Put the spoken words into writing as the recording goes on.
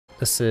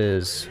This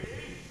is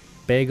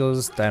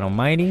Bagels,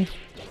 Dynomighty.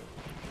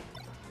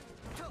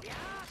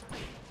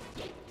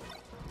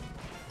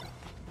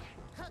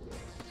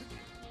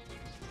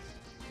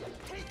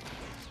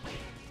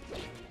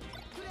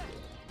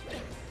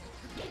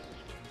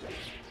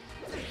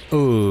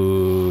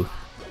 Ooh.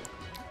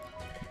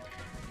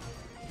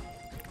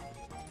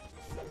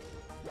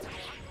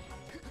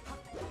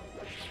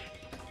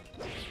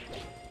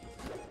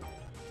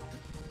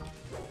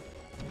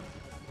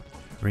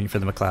 Rooting for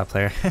the McLeod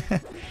player.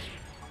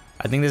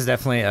 I think this is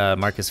definitely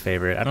Marcus'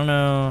 favorite. I don't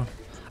know.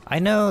 I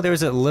know there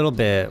was a little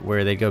bit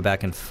where they go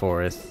back and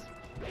forth.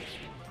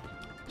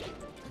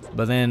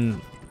 But then...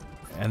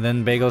 And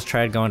then Bagels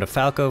tried going to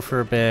Falco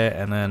for a bit,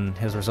 and then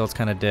his results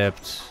kind of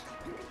dipped.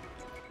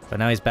 But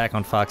now he's back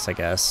on Fox, I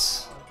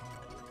guess.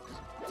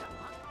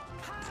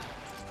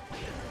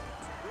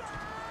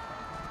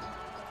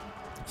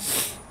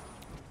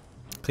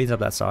 Cleans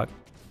up that stock.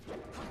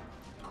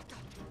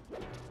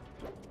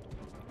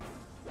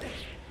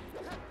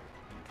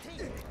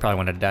 Probably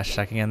wanted to dash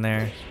attack again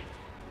there.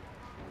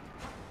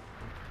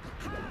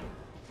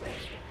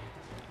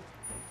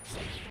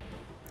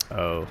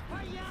 Oh.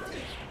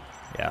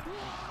 Yeah.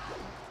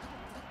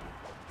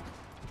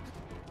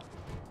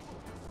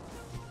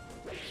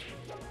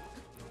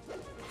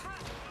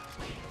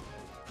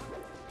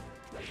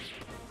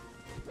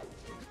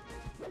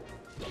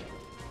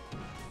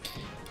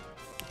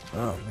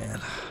 Oh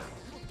man.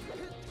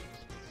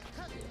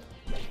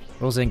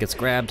 Rosen gets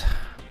grabbed.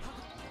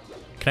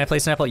 Can I play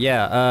Snapple?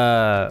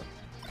 Yeah,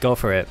 go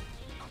for it.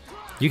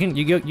 You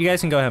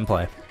guys can go ahead and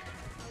play.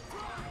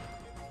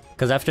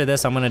 Cause after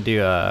this I'm gonna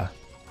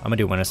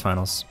do winners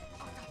finals.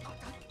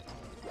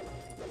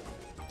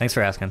 Thanks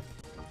for asking.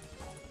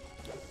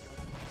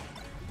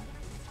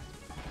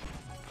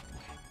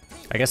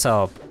 I guess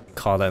I'll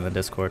call that in the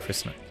Discord for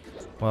Snap.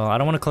 Well, I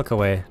don't want to click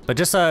away, but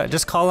just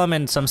call him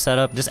in some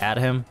setup, just add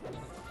him.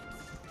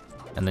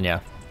 And then yeah.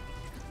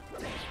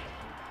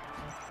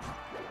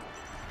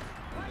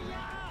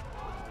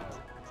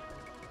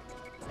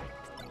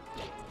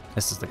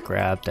 This is the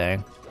grab,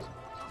 dang.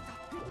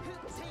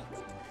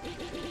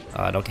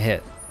 Don't get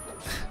hit.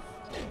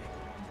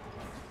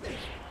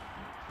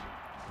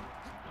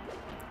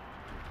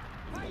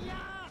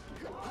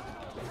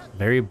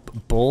 Very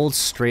bold,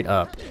 straight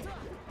up.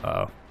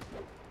 Uh oh.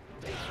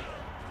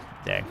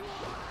 Dang.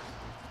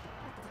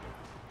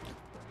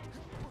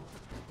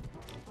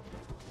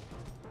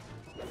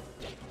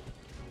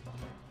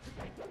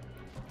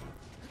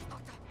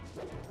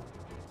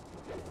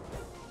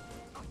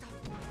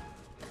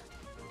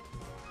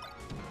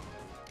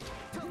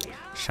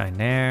 Shine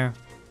there.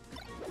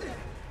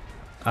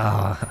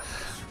 Ah.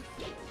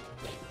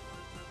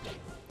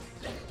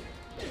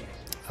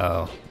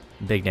 Oh,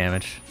 big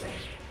damage.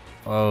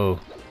 Oh.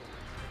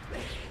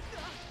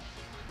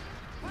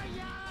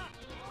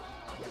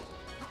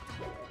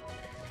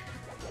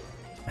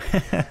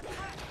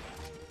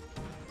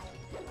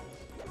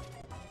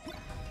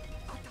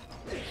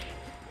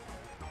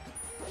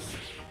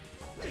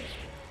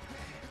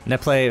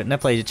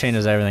 Netplay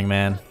changes everything,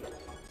 man.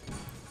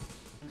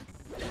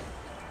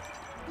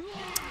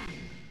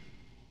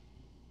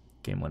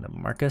 Game 1 to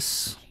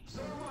Marcus.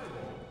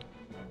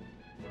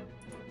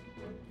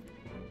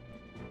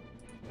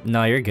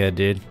 No, you're good,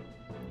 dude.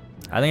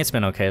 I think it's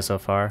been okay so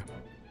far.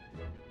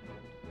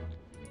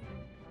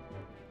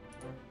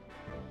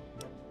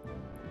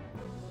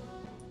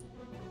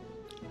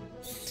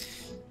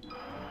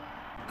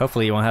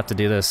 Hopefully you won't have to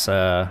do this,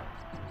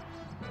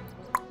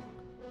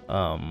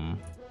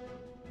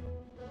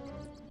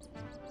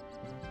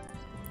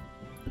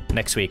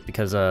 next week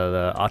because of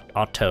the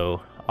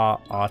auto.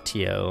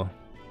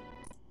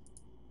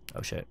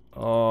 Oh shit.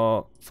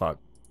 Oh, fuck.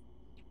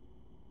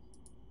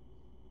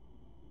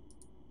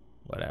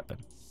 What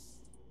happened?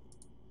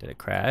 Did it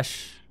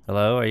crash?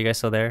 Hello? Are you guys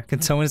still there?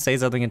 Can someone say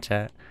something in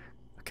chat?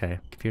 Okay.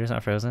 Computer's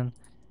not frozen?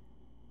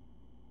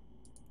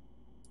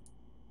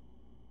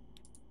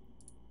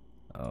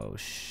 Oh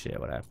shit,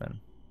 what happened?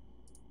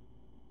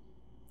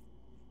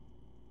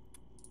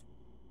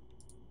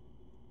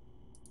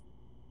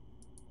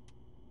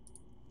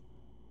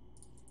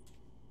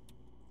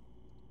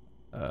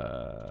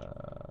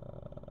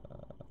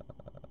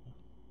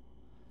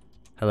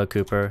 Hello,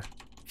 Cooper.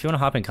 If you want to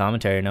hop in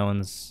commentary, no one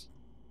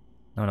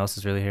else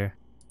is really here.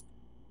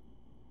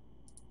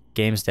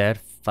 Game's dead.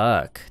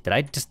 Fuck. Did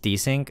I just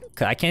desync?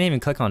 I can't even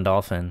click on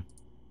Dolphin.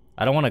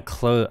 I don't want to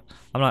close.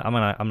 I'm not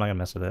gonna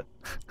mess with it.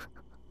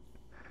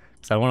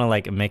 Cause I want to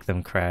like make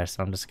them crash.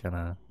 So I'm just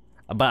gonna.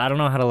 But I don't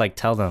know how to like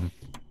tell them.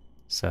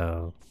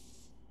 So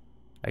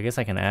I guess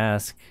I can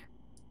ask.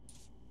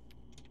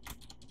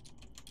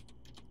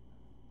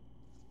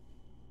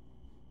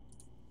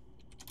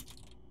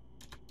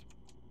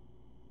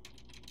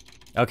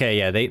 Okay,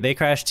 yeah, they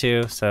crashed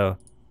too, so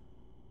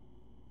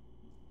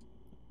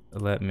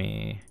let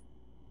me...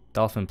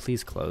 Dolphin,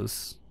 please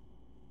close.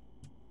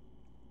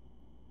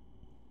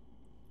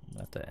 I'm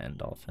gonna have to end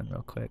Dolphin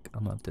real quick.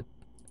 I'm gonna have to...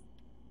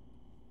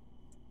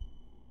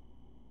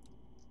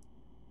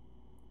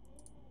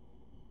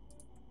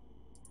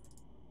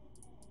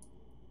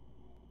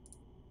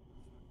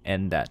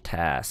 end that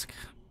task.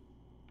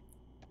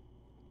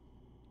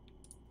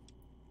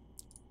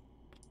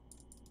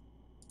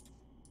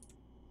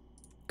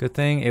 Good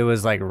thing it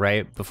was like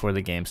right before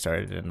the game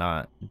started and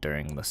not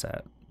during the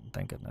set.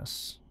 Thank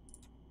goodness.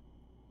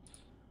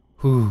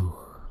 Whew.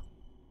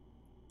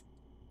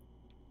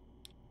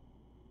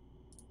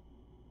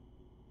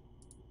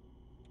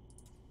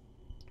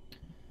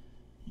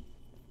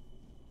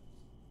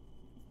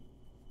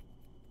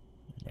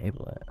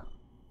 Enable it.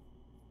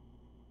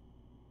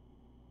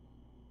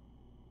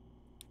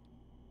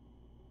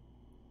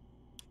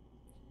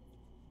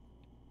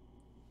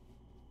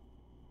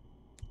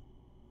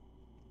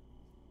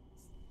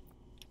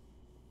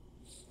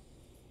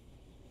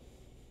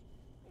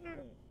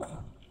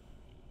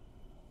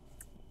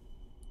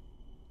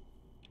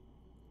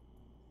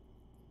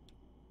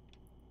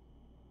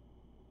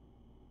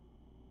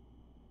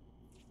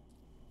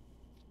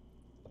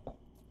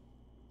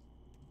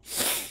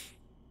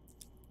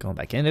 Going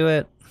back into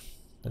it.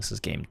 This is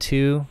game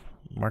 2.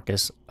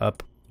 Marcus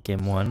up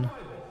game 1.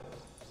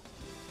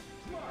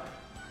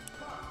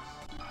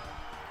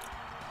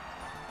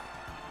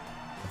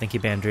 I think he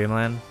banned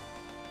Dreamland.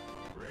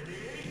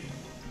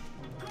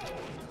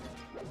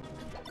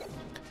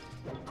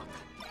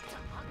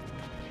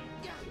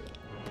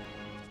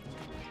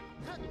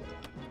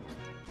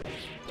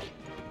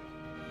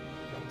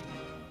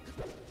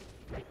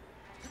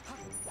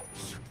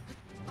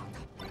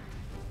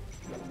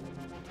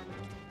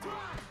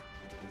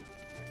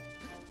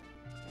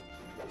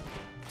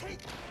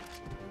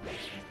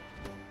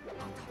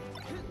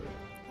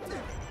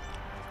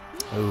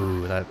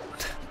 Ooh, that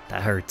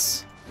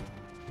hurts.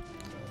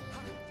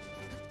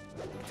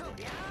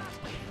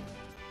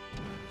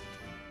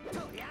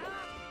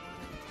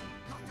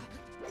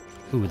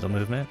 Ooh, the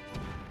movement.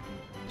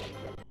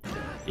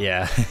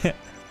 Yeah.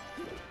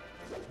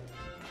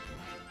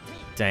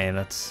 Dang,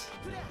 that's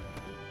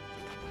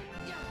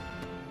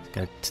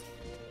good.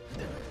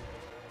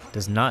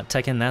 Does not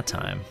tech in that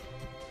time.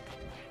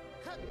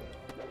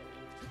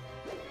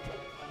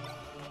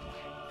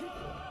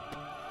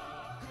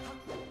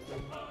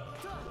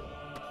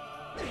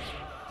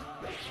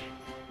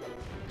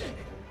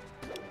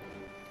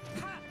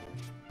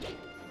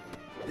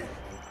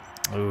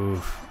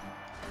 Ooh.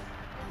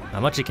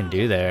 Not much he can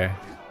do there.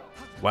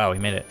 Wow, he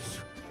made it.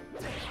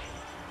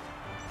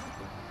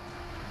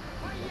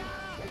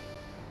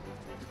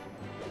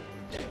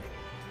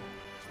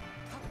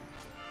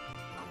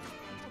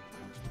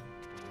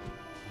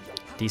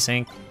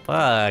 Desync?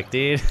 Fuck,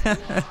 dude.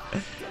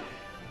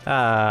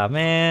 Ah,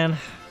 man.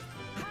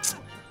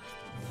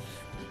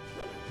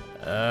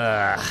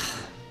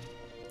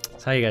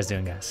 So how you guys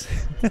doing, guys?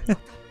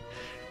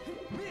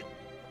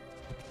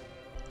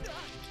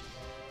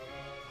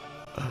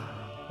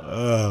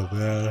 Oh,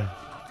 man.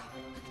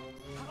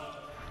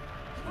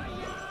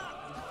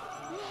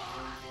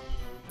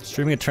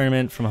 Streaming a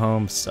tournament from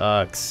home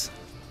sucks.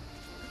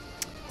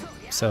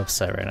 I'm so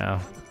upset right now.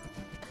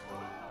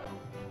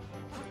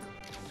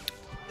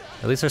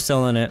 At least they're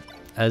still in it,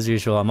 as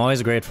usual. I'm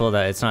always grateful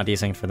that it's not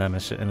desynced for them,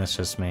 and it's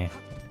just me.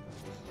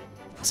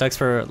 It sucks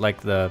for,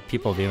 like, the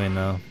people viewing,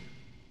 though.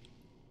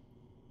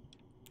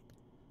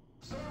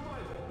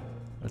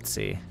 Let's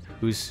see.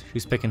 Who's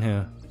picking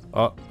who?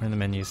 Oh, we're in the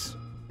menus.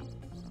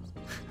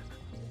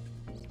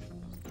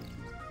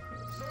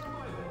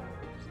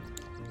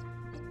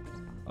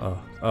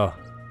 Oh.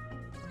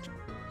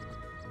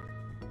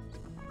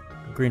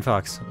 Green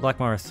Fox, Black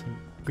Marth,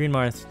 Green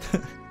Marth.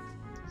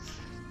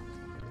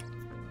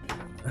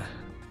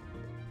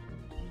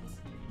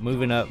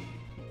 Moving up.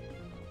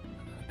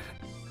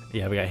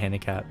 Yeah, we got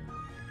handicap.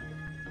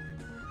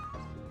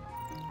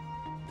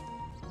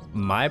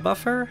 My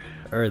buffer?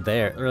 Or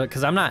there? Or,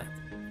 cause I'm not...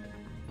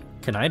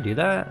 Can I do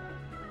that?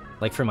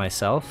 Like for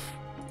myself?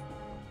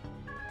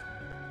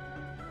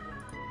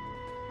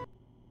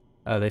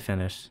 Oh, they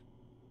finished.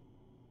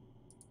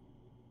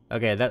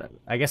 Okay, that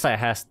I guess that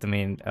has to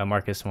mean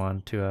Marcus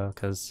won 2-0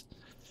 because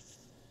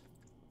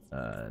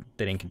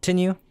they didn't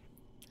continue.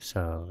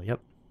 So, yep.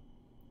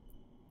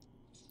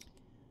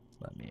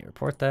 Let me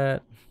report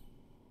that.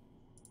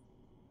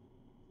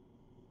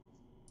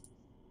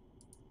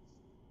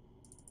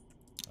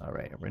 All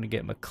right, we're gonna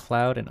get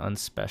McLeod and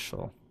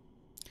Unspecial.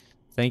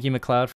 Thank you, McLeod,